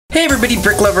Hey everybody,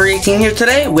 BL18 here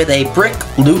today with a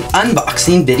Brickloot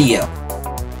unboxing video.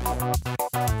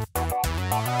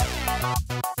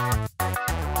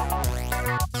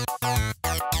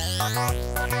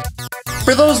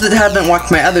 For those that haven't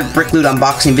watched my other Brickloot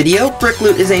unboxing video,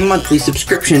 Brickloot is a monthly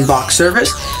subscription box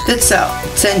service that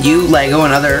sends you LEGO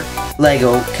and other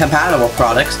LEGO compatible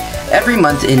products every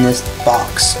month in this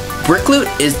box. Brickloot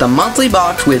is the monthly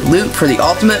box with loot for the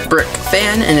ultimate brick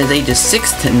fan and is ages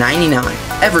 6 to 99.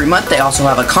 Every month they also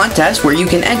have a contest where you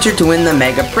can enter to win the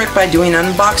Mega Brick by doing an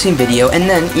unboxing video and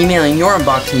then emailing your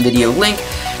unboxing video link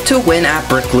to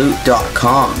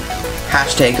win@brickloot.com.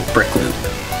 #Brickloot.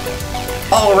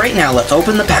 Alright, now let's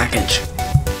open the package.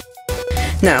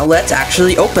 Now let's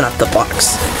actually open up the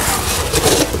box.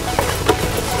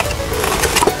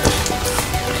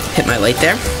 Hit my light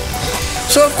there.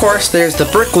 So of course there's the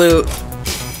Brickloot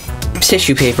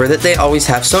tissue paper that they always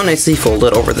have so nicely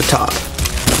folded over the top.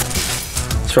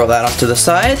 Throw that off to the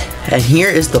side, and here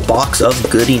is the box of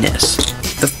goodiness.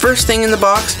 The first thing in the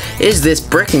box is this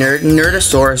Brick Nerd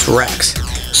Nerdosaurus Rex.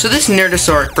 So this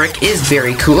Nerdosaurus brick is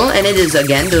very cool, and it is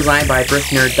again designed by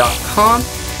bricknerd.com,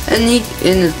 and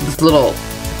in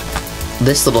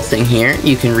this little thing here,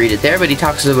 you can read it there, but he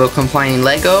talks about combining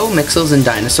Lego, Mixels, and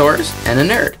dinosaurs, and a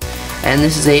nerd. And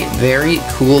this is a very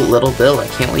cool little build. I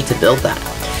can't wait to build that.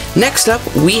 Next up,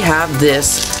 we have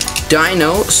this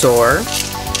dinosaur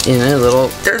in a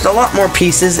little... There's a lot more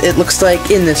pieces, it looks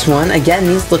like, in this one. Again,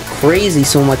 these look crazy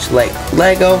so much like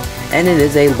Lego, and it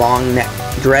is a long neck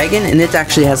dragon, and it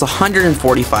actually has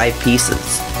 145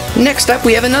 pieces. Next up,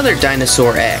 we have another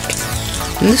dinosaur egg.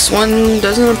 And this one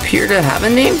doesn't appear to have a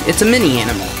name. It's a mini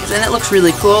animal. And it looks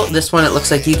really cool. This one, it looks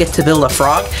like you get to build a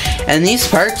frog. And these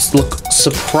parts look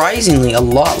surprisingly a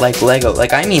lot like Lego.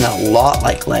 Like, I mean a lot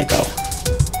like Lego.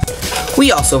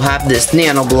 We also have this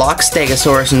nano block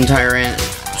Stegosaurus and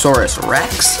Tyrannosaurus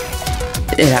Rex.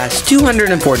 It has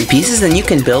 240 pieces and you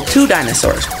can build 2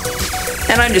 dinosaurs.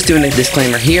 And I'm just doing a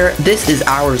disclaimer here. This is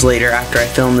hours later after I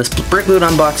filmed this Brickloot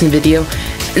unboxing video.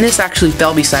 And this actually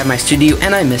fell beside my studio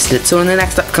and I missed it, so in the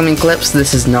next upcoming clips,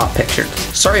 this is not pictured.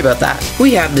 Sorry about that.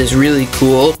 We have this really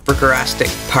cool Brickarastic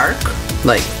Park,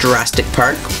 like Jurassic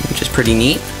Park, which is pretty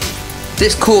neat.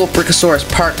 This cool Brickosaurus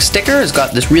Park sticker has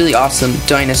got this really awesome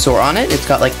dinosaur on it. It's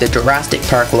got like the Jurassic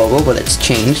Park logo, but it's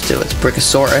changed, so it's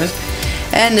Brickosaurus.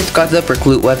 And it's got the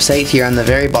Brickloot website here on the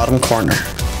very bottom corner.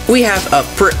 We have a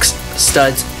Bricks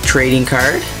Studs trading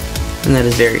card, and that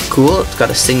is very cool. It's got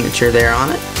a signature there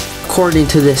on it. According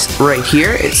to this right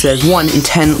here, it says 1 in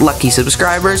 10 lucky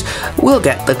subscribers will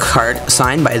get the card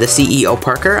signed by the CEO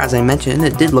Parker. As I mentioned,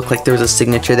 it did look like there was a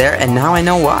signature there, and now I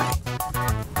know why.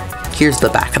 Here's the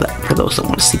back of it for those that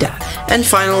want to see that. And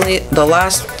finally, the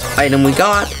last item we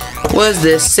got was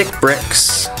this Sick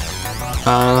Bricks,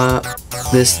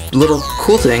 this little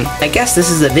cool thing. I guess this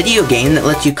is a video game that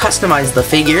lets you customize the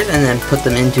figures and then put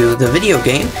them into the video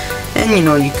game, and you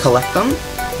know, you collect them.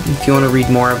 If you want to read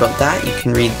more about that, you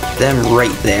can read them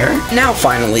right there. Now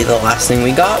finally, the last thing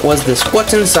we got was this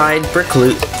What's Inside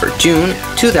Brickloot for June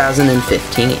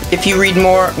 2015. If you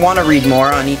want to read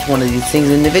more on each one of these things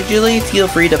individually, feel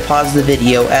free to pause the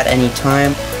video at any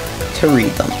time to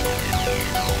read them.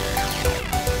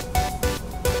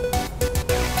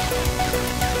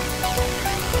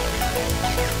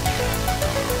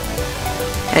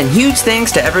 And huge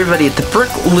thanks to everybody at the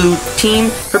Brickloot team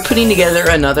for putting together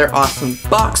another awesome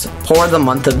box for the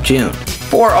month of June.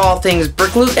 For all things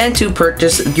Brickloot and to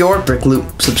purchase your Brickloot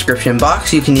subscription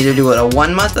box, you can either do it a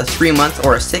 1 month, a 3 month,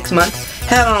 or a 6 month.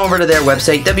 Head on over to their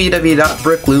website,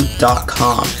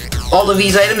 www.brickloot.com. All of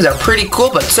these items are pretty cool,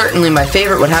 but certainly my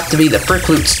favorite would have to be the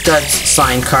Brickloot Studs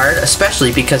signed card,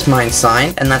 especially because mine's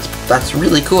signed, and that's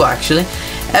really cool actually.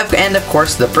 And of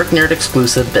course the Brick Nerd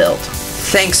exclusive build.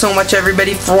 Thanks so much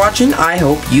everybody for watching. I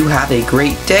hope you have a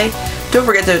great day. Don't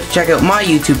forget to check out my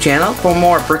YouTube channel for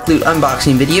more Brickloot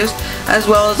unboxing videos, as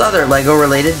well as other LEGO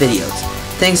related videos.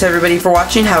 Thanks everybody for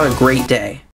watching. Have a great day.